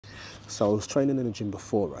So I was training in the gym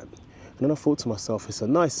before, right? And then I thought to myself, it's a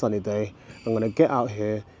nice sunny day. I'm gonna get out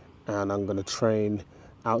here and I'm gonna train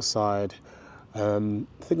outside. I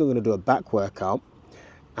think I'm gonna do a back workout.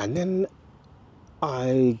 And then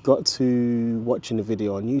I got to watching the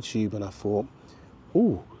video on YouTube and I thought,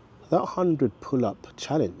 ooh, that 100 pull-up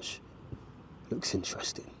challenge looks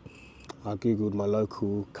interesting. I googled my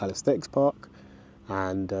local calisthenics park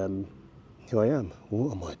and here I am.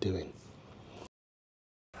 What am I doing?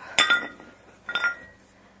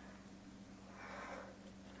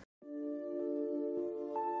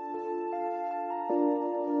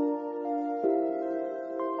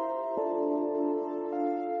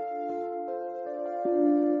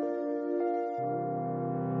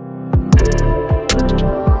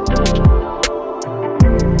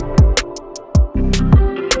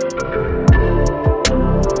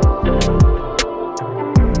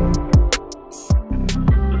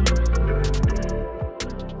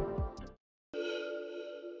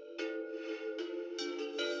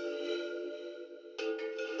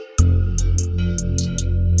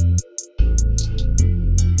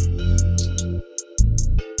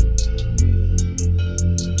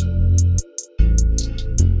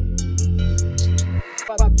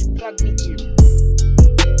 Plug me in.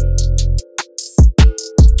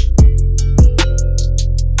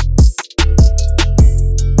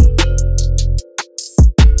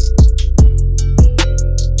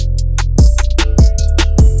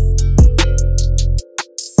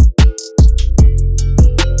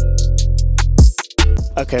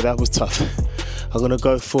 Okay, that was tough. I'm gonna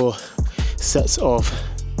go for sets of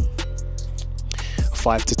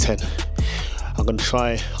 5 to 10.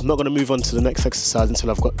 I'm not gonna move on to the next exercise until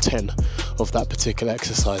I've got 10 of that particular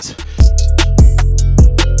exercise.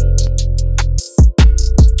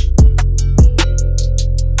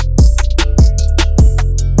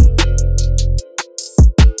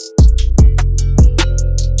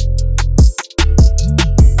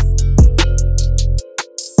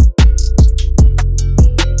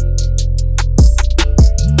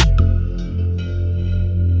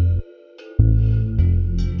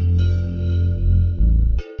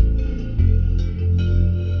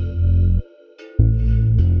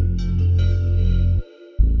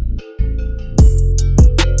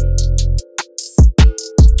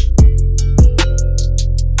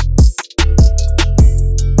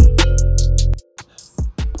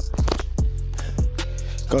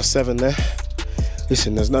 Got 7 there.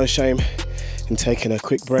 Listen, there's no shame in taking a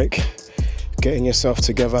quick break, getting yourself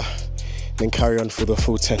together, then carry on for the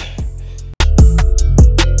full 10.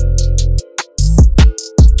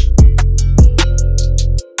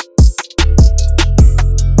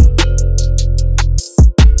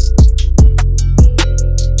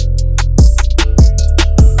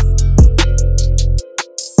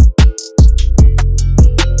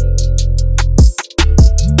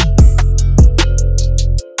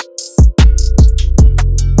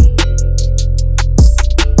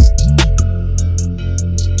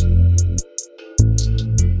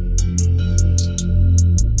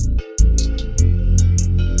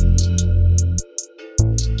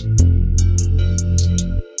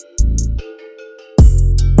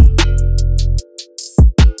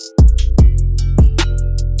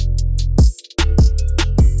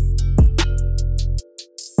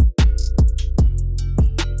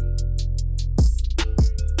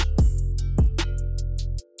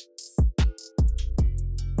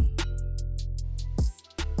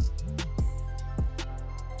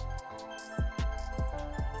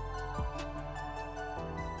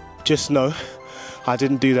 Just know, I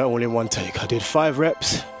didn't do that all in one take. I did 5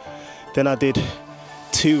 reps, then I did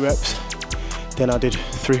 2 reps, then I did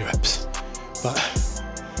 3 reps. But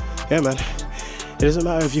yeah, man, it doesn't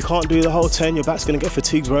matter if you can't do the whole 10, your back's gonna get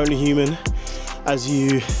fatigued, we're only human. As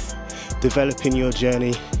you develop in your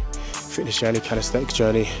journey, fitness journey, calisthenics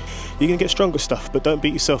journey, you're gonna get stronger stuff, but don't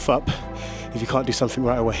beat yourself up if you can't do something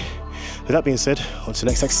right away. With that being said, on to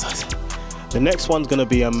the next exercise. The next one's gonna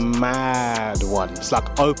be a mad one. It's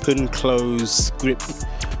like open, close, grip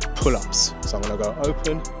pull-ups. So I'm gonna go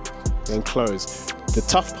open, then close. The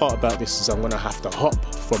tough part about this is I'm gonna have to hop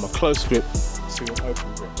from a close grip to an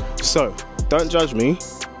open grip. So, don't judge me,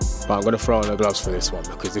 but I'm gonna throw on the gloves for this one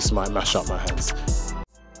because this might mash up my hands.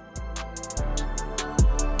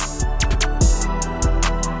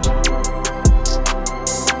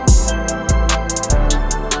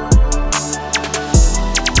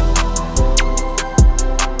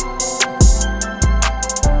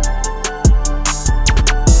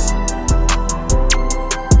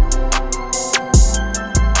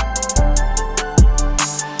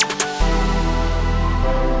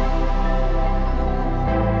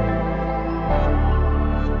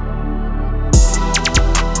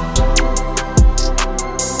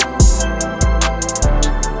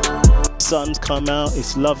 sun's come out,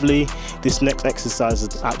 it's lovely. This next exercise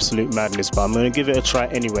is absolute madness, but I'm gonna give it a try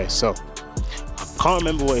anyway. So I can't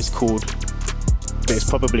remember what it's called, but it's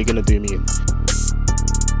probably gonna do me in.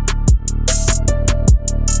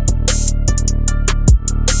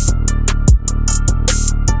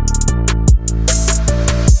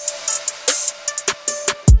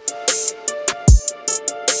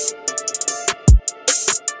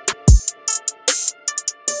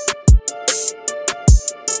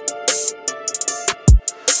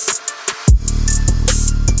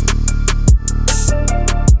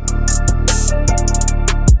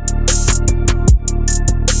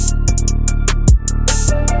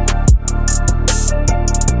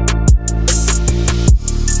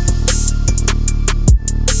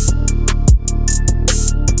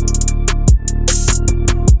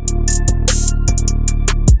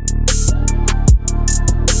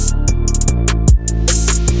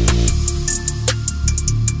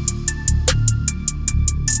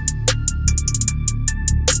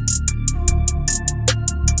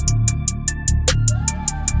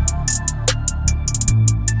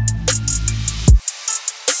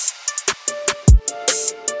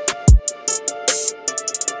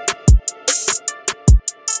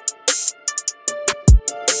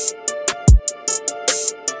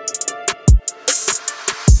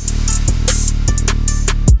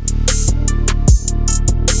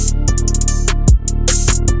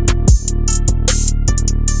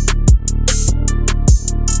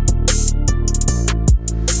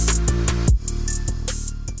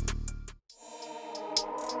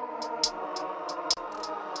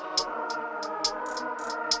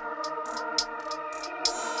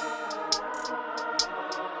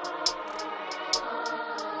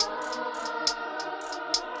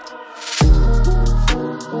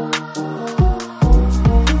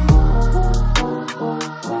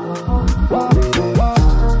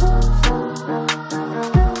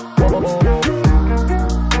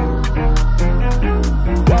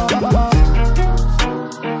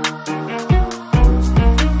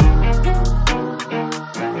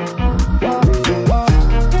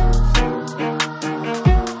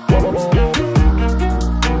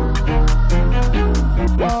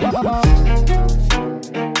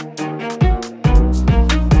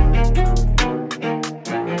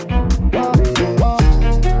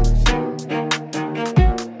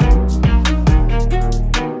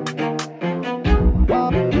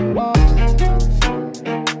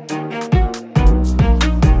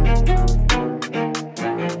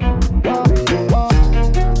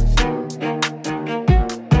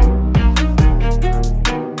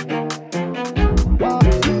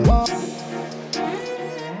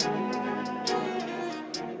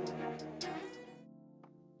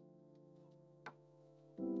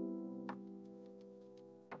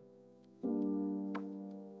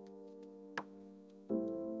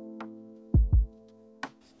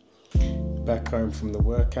 Back home from the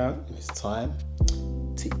workout, and it's time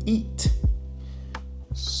to eat.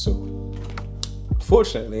 So,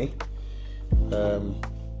 fortunately,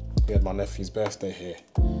 we had my nephew's birthday here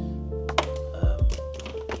a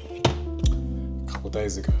couple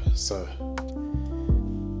days ago. So,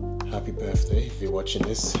 happy birthday if you're watching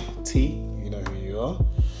this. T, you know who you are.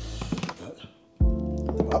 But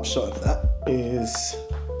the upshot of that is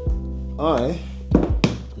I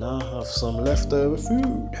now have some leftover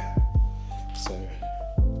food. So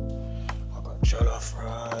I've got jollof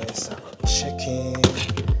rice, I've got chicken,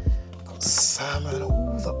 I've got salmon,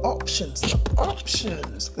 all the options, Look at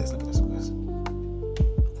this, look at this, look at this.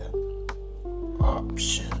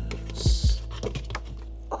 Options.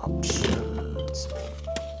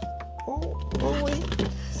 Oh boy.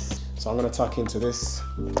 So I'm gonna tuck into this.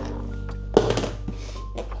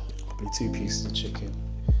 Probably 2 pieces of chicken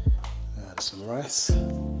and some rice.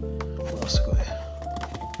 What else I got here?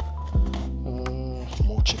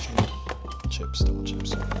 More chicken, chips, double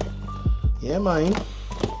chips. Yeah, man.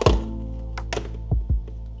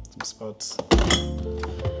 Some spuds,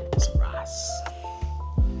 some rice.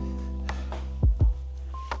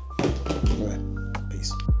 Alright,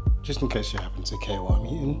 peace. Just in case you happen to care what I'm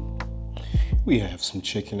eating, we have some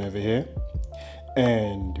chicken over here,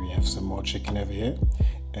 and we have some more chicken over here,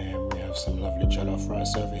 and we have some lovely jollof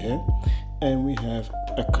rice over here, and we have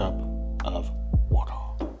a cup of